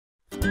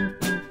Today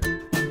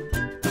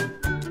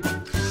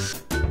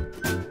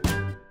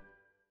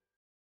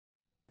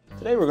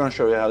we're going to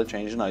show you how to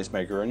change an ice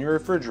maker in your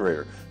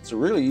refrigerator. It's a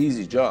really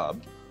easy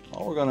job.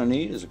 All we're going to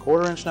need is a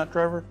 1/4" nut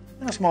driver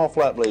and a small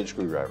flat blade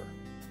screwdriver.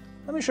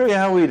 Let me show you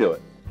how we do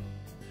it.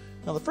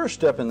 Now the first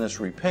step in this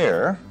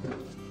repair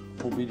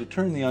will be to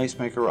turn the ice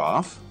maker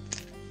off.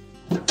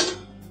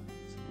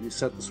 You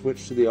set the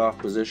switch to the off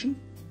position.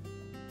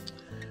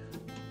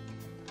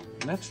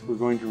 Next we're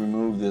going to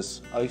remove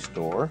this ice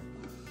door.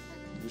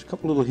 There's a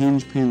couple little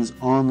hinge pins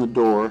on the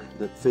door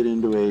that fit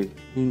into a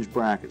hinge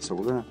bracket, so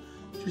we're going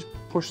to just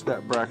push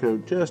that bracket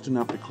out just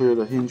enough to clear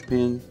the hinge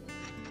pin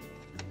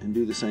and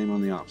do the same on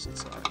the opposite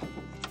side.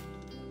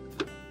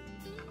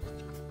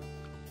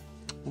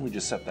 And we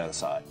just set that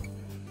aside.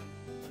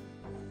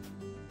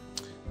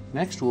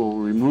 Next we'll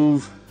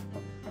remove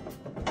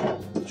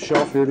the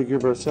shelf here to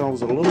give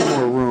ourselves a little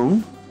more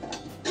room.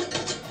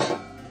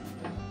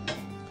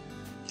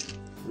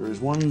 There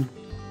is one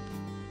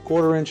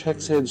 1/4"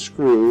 hex head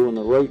screw on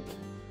the right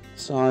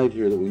side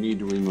here that we need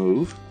to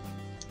remove.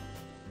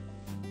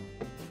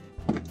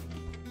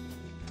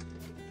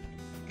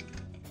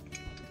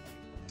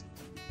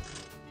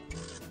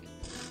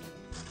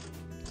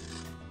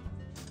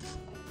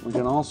 We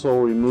can also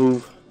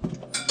remove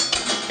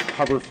the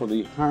cover for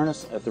the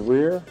harness at the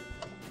rear.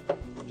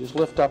 Just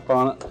lift up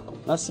on it.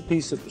 That's the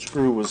piece that the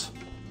screw was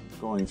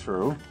going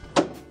through.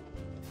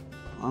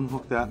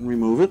 Unhook that and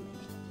remove it.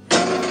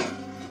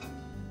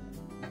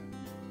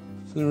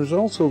 So there's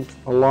also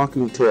a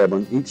locking tab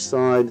on each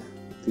side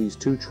of these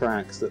two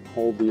tracks that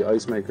hold the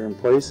ice maker in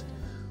place.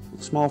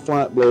 With a small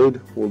flat blade,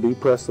 we'll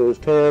depress those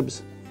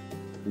tabs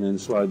and then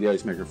slide the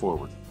ice maker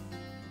forward.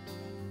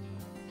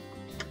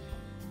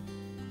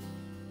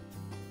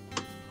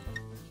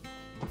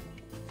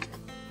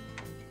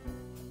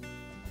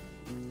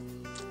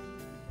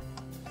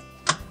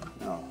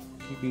 Now,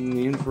 keeping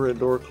the infrared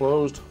door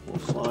closed, we'll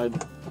slide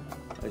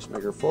the ice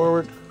maker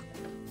forward.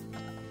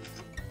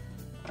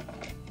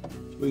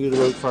 We get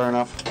it out far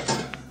enough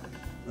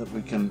that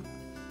we can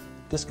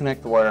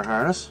disconnect the wire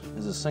harness.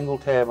 There's a single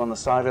tab on the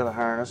side of the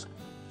harness.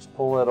 Just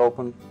pull that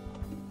open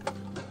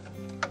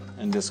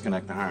and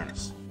disconnect the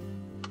harness.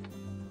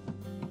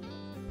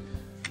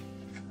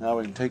 Now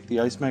we can take the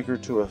ice maker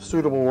to a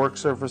suitable work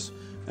surface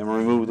and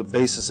remove the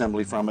base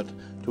assembly from it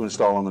to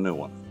install on the new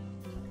one.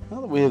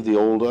 Now that we have the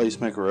old ice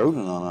maker out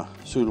and on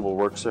a suitable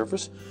work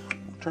surface,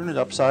 we'll turn it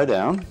upside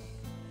down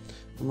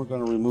and we're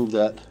going to remove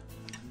that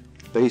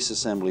base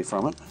assembly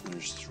from it.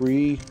 There's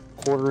 3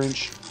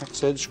 1/4" hex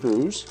head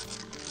screws.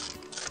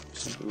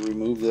 Simply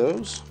remove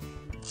those.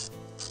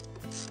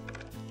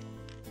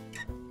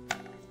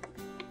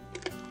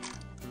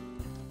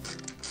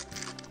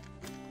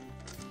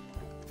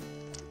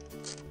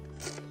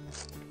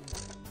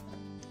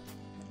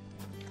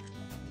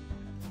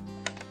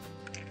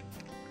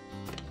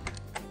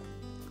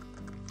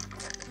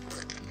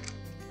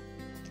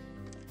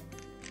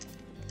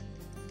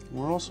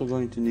 We're also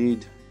going to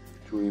need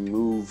to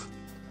remove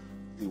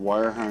the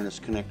wire harness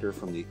connector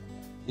from the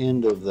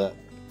end of that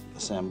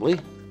assembly.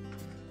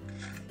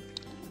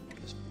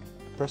 Just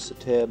press the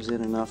tabs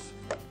in enough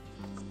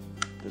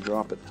to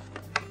drop it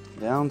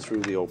down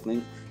through the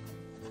opening,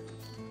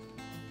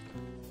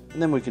 and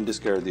then we can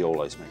discard the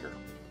old ice maker.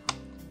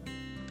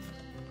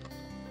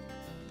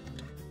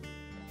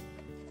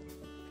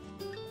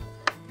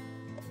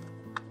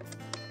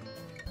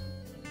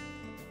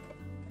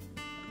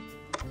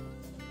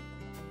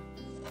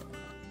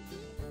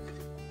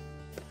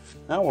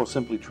 Now we'll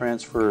simply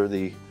transfer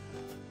the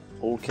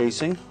old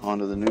casing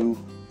onto the new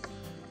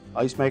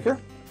ice maker.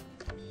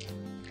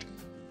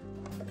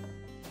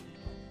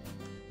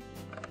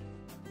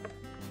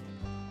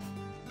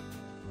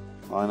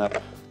 Line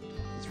up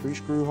 3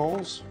 screw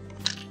holes.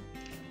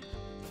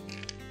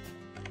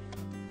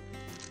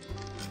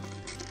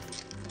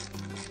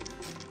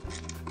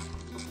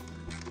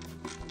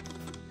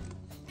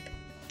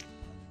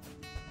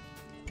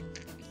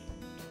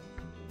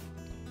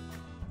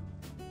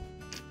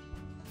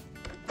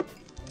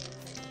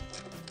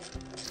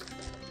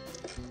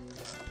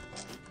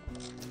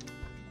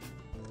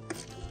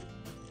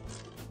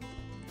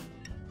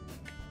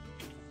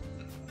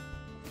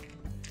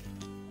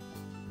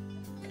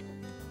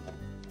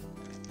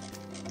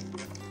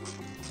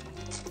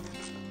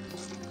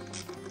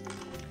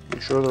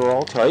 Make sure they're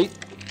all tight.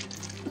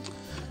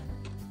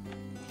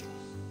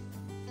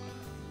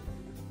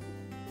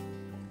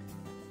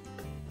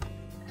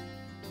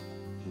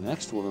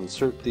 Next, we'll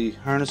insert the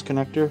harness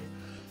connector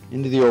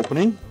into the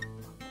opening.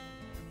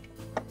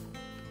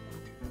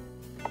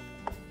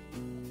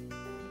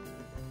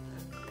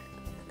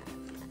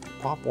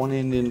 Pop one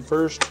end in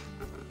first.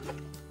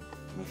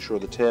 Make sure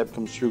the tab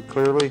comes through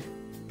clearly.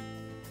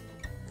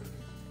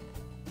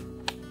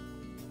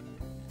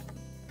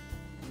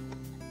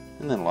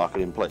 And then lock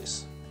it in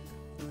place.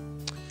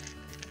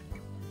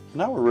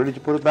 Now we're ready to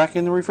put it back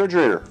in the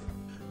refrigerator.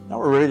 Now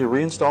we're ready to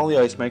reinstall the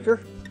ice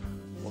maker.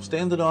 We'll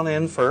stand it on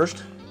end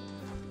first,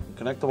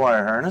 connect the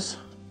wire harness,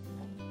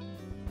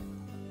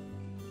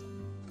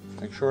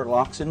 make sure it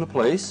locks into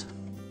place.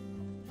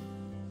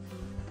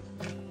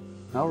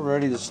 Now we're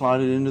ready to slide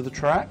it into the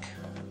track.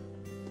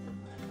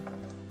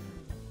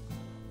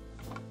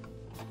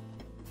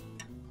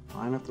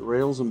 Line up the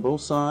rails on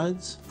both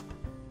sides.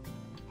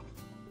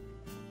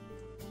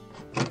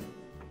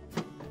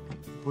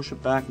 Push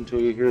it back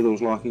until you hear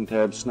those locking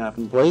tabs snap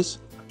in place.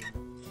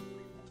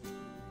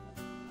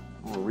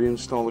 We'll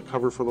reinstall the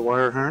cover for the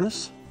wire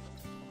harness.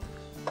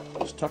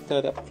 Just tuck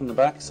that up from the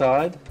back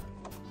side,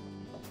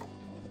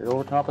 right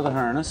over top of the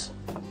harness.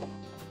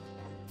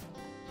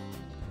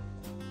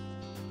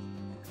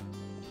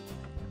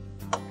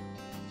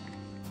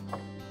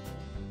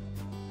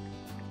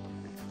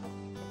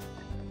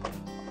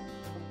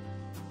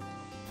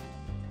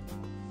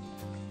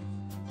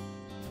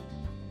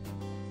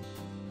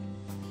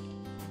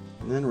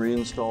 And then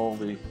reinstall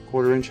the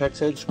 1/4 inch hex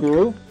head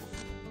screw.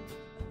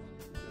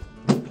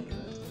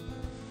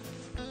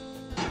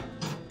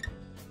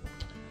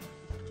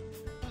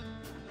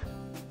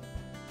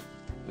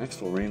 Next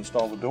we'll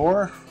reinstall the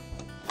door.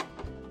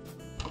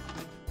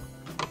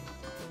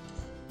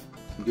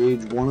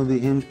 Engage one of the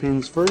hinge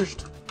pins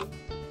first.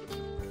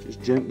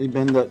 Just gently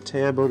bend that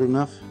tab out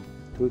enough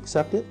to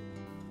accept it.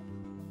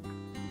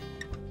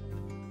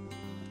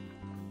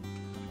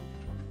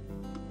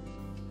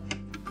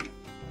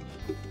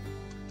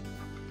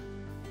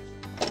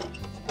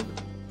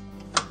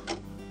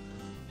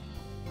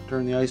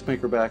 Turn the ice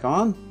maker back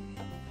on,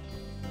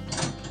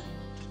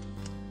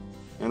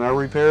 and our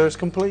repair is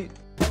complete.